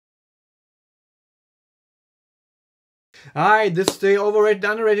Hi, this is the Overrated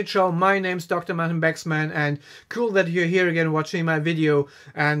Underrated show. My name's Dr. Martin Baxmann, and cool that you're here again watching my video.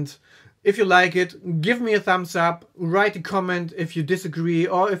 And if you like it, give me a thumbs up, write a comment if you disagree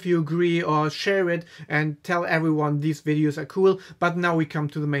or if you agree, or share it and tell everyone these videos are cool. But now we come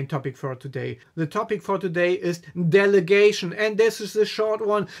to the main topic for today. The topic for today is delegation, and this is a short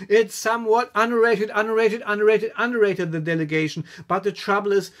one. It's somewhat underrated, the delegation. But the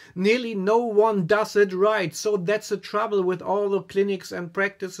trouble is nearly no one does it right. So that's the trouble with all the clinics and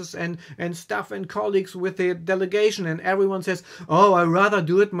practices and stuff and colleagues with the delegation. And everyone says, oh, I'd rather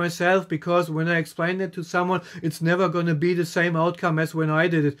do it myself, because when I explain it to someone, it's never going to be the same outcome as when I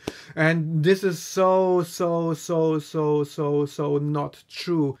did it. And this is so not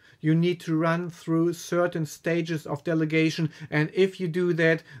true. You need to run through certain stages of delegation, and if you do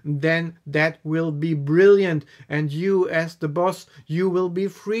that, then that will be brilliant, and you as the boss, you will be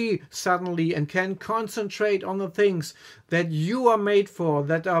free suddenly and can concentrate on the things that you are made for,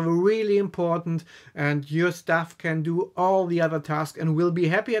 that are really important, and your staff can do all the other tasks and will be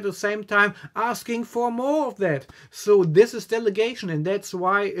happy at the same time asking for more of that. So this is delegation, and that's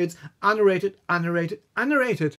why it's underrated.